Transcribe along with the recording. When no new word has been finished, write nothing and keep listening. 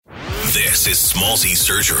This is Smallzy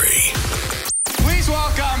Surgery. Please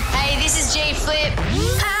welcome. Hey, this is G Flip.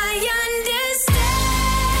 I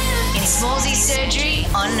understand. It's Smallzy Surgery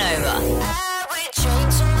on Nova.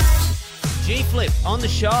 G Flip on the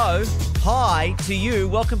show. Hi to you.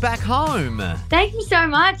 Welcome back home. Thank you so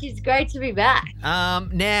much. It's great to be back.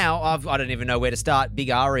 Now I don't even know where to start.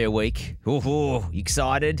 Big Aria week. Ooh,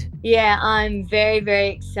 excited? Yeah, I'm very, very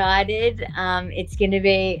excited. It's going to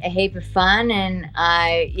be a heap of fun, and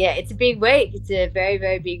it's a big week. It's a very,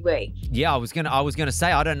 very big week. Yeah, I was gonna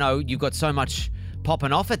say, I don't know. You've got so much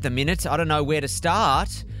popping off at the minute. I don't know where to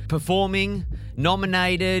start. Performing,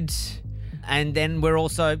 nominated. And then we're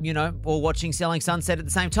also, all watching Selling Sunset at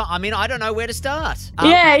the same time. I mean, I don't know where to start.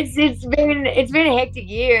 It's been a hectic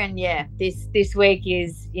year, and this week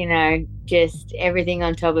is, just everything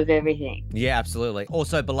on top of everything. Yeah, absolutely.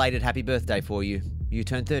 Also, belated happy birthday for you. You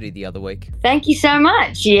turned 30 the other week. Thank you so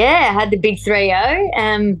much. Yeah, I had the big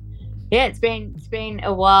 3-0. It's been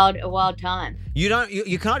a wild time. You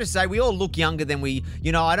can I just say we all look younger than we.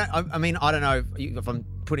 I don't know if I'm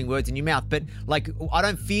putting words in your mouth, but I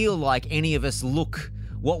don't feel like any of us look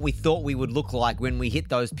what we thought we would look like when we hit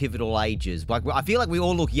those pivotal ages. Like, I feel like we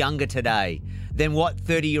all look younger today than what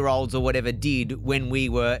 30-year-olds or whatever did when we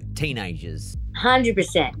were teenagers.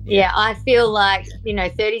 100%. Yeah, I feel like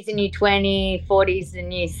 30's the new 20, 40's the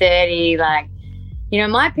new 30.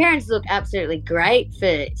 My parents look absolutely great for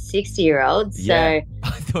 60-year-olds. Yeah.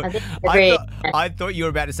 So I thought you were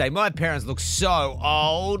about to say, my parents look so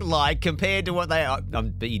old, compared to what they are.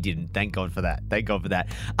 But you didn't. Thank God for that.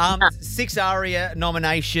 6 Aria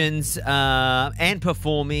nominations and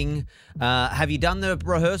performing. Have you done the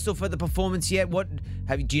rehearsal for the performance yet?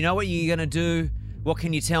 Do you know what you're going to do? What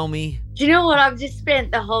can you tell me? Do you know what? I've just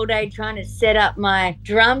spent the whole day trying to set up my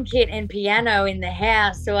drum kit and piano in the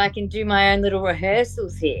house so I can do my own little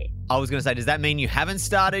rehearsals here. I was going to say, does that mean you haven't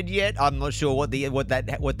started yet? I'm not sure what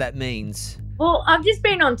that means. Well, I've just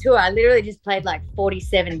been on tour. I literally just played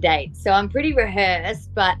 47 dates. So I'm pretty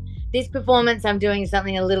rehearsed, but this performance I'm doing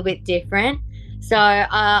something a little bit different. So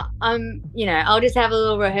I'll just have a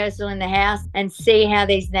little rehearsal in the house and see how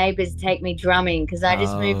these neighbours take me drumming, because I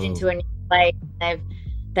just moved into a new place.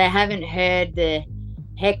 They haven't heard the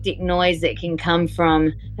hectic noise that can come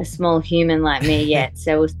from a small human like me yet.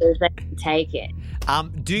 So we'll see if they can take it.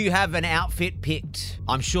 Do you have an outfit picked?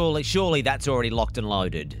 I'm surely that's already locked and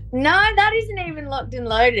loaded. No, that isn't even locked and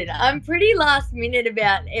loaded. I'm pretty last minute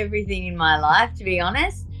about everything in my life, to be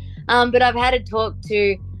honest. But I've had a talk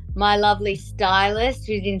to my lovely stylist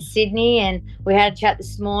who's in Sydney, and we had a chat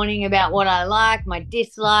this morning about what I like, my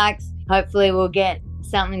dislikes. Hopefully we'll get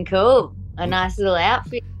something cool, a nice little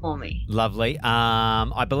outfit for me. Lovely.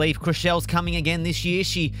 I believe Chriselle's coming again this year.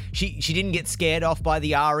 She didn't get scared off by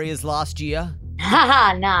the Arias last year.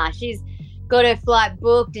 Nah, she's got her flight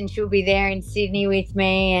booked and she'll be there in Sydney with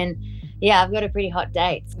me, and yeah, I've got a pretty hot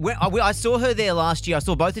date. I saw her there last year. I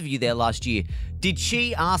saw both of you there last year. Did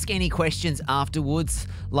she ask any questions afterwards?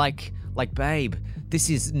 Like, babe, this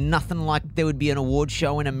is nothing like there would be an award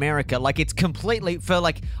show in America. It's completely,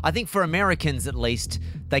 I think for Americans at least,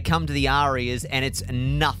 they come to the Arias and it's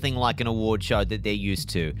nothing like an award show that they're used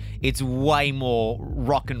to. It's way more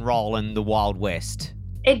rock and roll in the Wild West.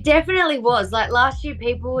 It definitely was. Last year,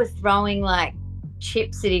 people were throwing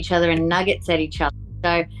chips at each other and nuggets at each other.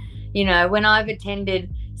 So, when I've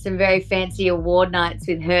attended some very fancy award nights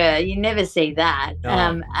with her, you never see that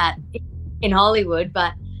in Hollywood.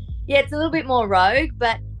 But yeah, it's a little bit more rogue.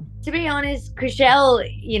 But to be honest, Chriselle,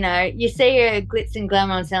 you see her glitz and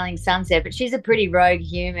glamour on Selling Sunset, but she's a pretty rogue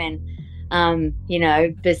human,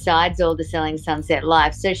 besides all the Selling Sunset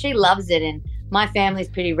life. So she loves it, and my family's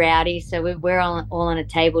pretty rowdy, so we're all on a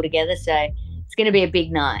table together. So it's going to be a big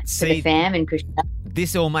night for the fam and Chriselle.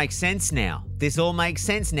 This all makes sense now.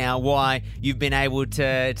 Why you've been able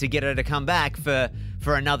to get her to come back for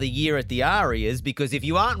another year at the Arias, because if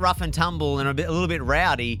you aren't rough and tumble and a little bit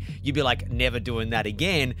rowdy, you'd be like, never doing that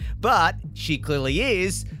again. But she clearly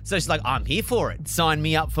is. So she's like, I'm here for it. Sign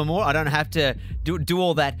me up for more. I don't have to do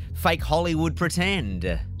all that fake Hollywood pretend.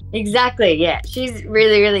 Exactly, yeah. She's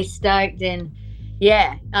really, really stoked. And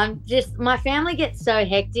yeah, my family gets so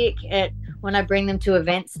hectic when I bring them to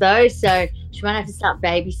events, though, so she might have to start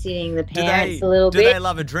babysitting the parents a little bit. Do they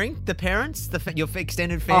love a drink, the parents, your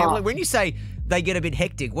extended family? When you say they get a bit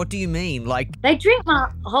hectic, what do you mean? They drink my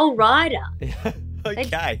whole rider.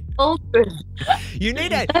 Okay. You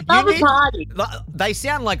need a party. They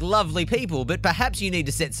sound like lovely people, but perhaps you need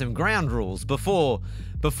to set some ground rules before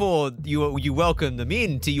you welcome them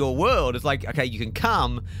into your world. It's like, okay, you can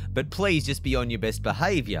come, but please just be on your best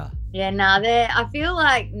behaviour. Yeah, no, I feel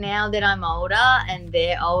like now that I'm older and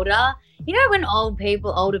they're older, you know, when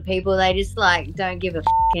older people, they just like don't give a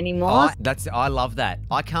anymore. I love that.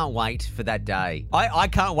 I can't wait for that day. I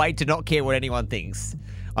can't wait to not care what anyone thinks.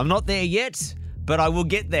 I'm not there yet, but I will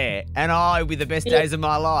get there, and it'll be the best days of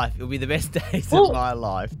my life. It'll be the best days of my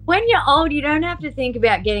life. When you're old, you don't have to think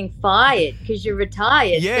about getting fired because you're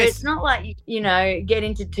retired. Yes. So it's not like you get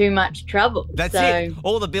into too much trouble. That's it.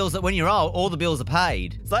 All the bills when you're old, all the bills are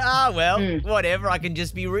paid. It's like, whatever. I can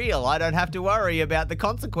just be real. I don't have to worry about the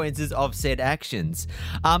consequences of said actions.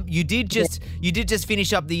 You did just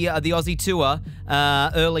finish up the Aussie tour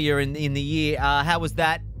earlier in the year. How was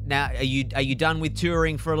that? Now, are you done with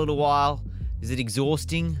touring for a little while? Is it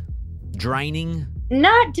exhausting? Draining?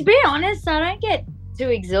 No, to be honest, I don't get too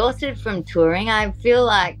exhausted from touring. I feel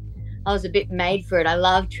like I was a bit made for it. I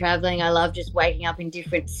love traveling. I love just waking up in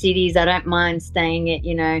different cities. I don't mind staying at,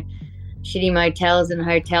 shitty motels and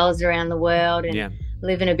hotels around the world and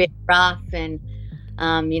living a bit rough and,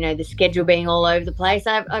 the schedule being all over the place.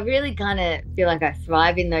 I really kind of feel like I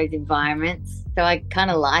thrive in those environments. So I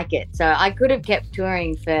kind of like it. So I could have kept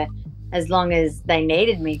touring for as long as they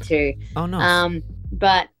needed me to. Oh, nice.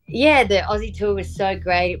 But yeah, the Aussie tour was so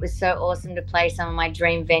great. It was so awesome to play some of my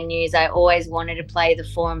dream venues. I always wanted to play the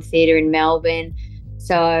Forum Theatre in Melbourne.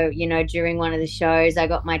 So, during one of the shows, I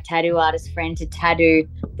got my tattoo artist friend to tattoo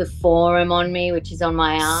the Forum on me, which is on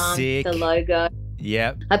my arm, Sick. The logo.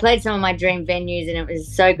 Yep. I played some of my dream venues, and it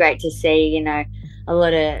was so great to see, a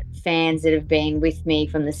lot of fans that have been with me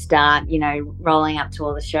from the start, rolling up to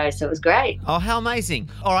all the shows. So it was great. Oh, how amazing.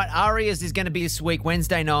 All right, Arias is going to be this week,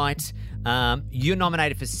 Wednesday night. You're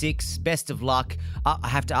nominated for 6. Best of luck. I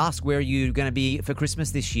have to ask, where are you going to be for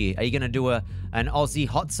Christmas this year? Are you going to do an Aussie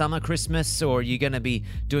hot summer Christmas, or are you going to be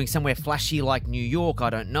doing somewhere flashy like New York?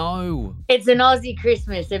 I don't know. It's an Aussie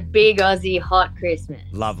Christmas, a big Aussie hot Christmas.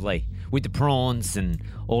 Lovely. With the prawns and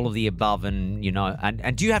all of the above, and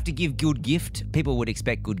and do you have to give good gift? People would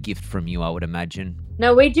expect good gift from you, I would imagine.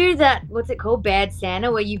 No, we do that. What's it called? Bad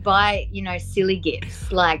Santa, where you buy, silly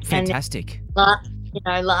gifts. Like Fantastic. Last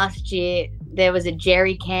year there was a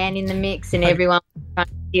jerry can in the mix, and everyone was trying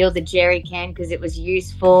to steal the jerry can because it was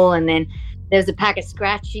useful. And then there was a pack of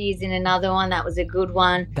scratchies in another one. That was a good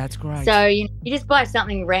one. That's great. So you just buy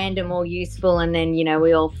something random or useful, and then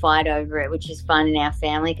we all fight over it, which is fun in our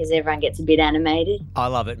family because everyone gets a bit animated. I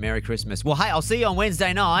love it. Merry Christmas. Well, hey, I'll see you on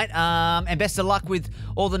Wednesday night, and best of luck with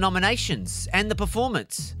all the nominations and the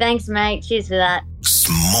performance. Thanks, mate. Cheers for that.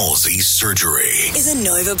 Smallsy Surgery is a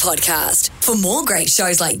Nova podcast. For more great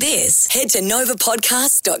shows like this, head to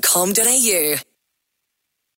novapodcast.com.au.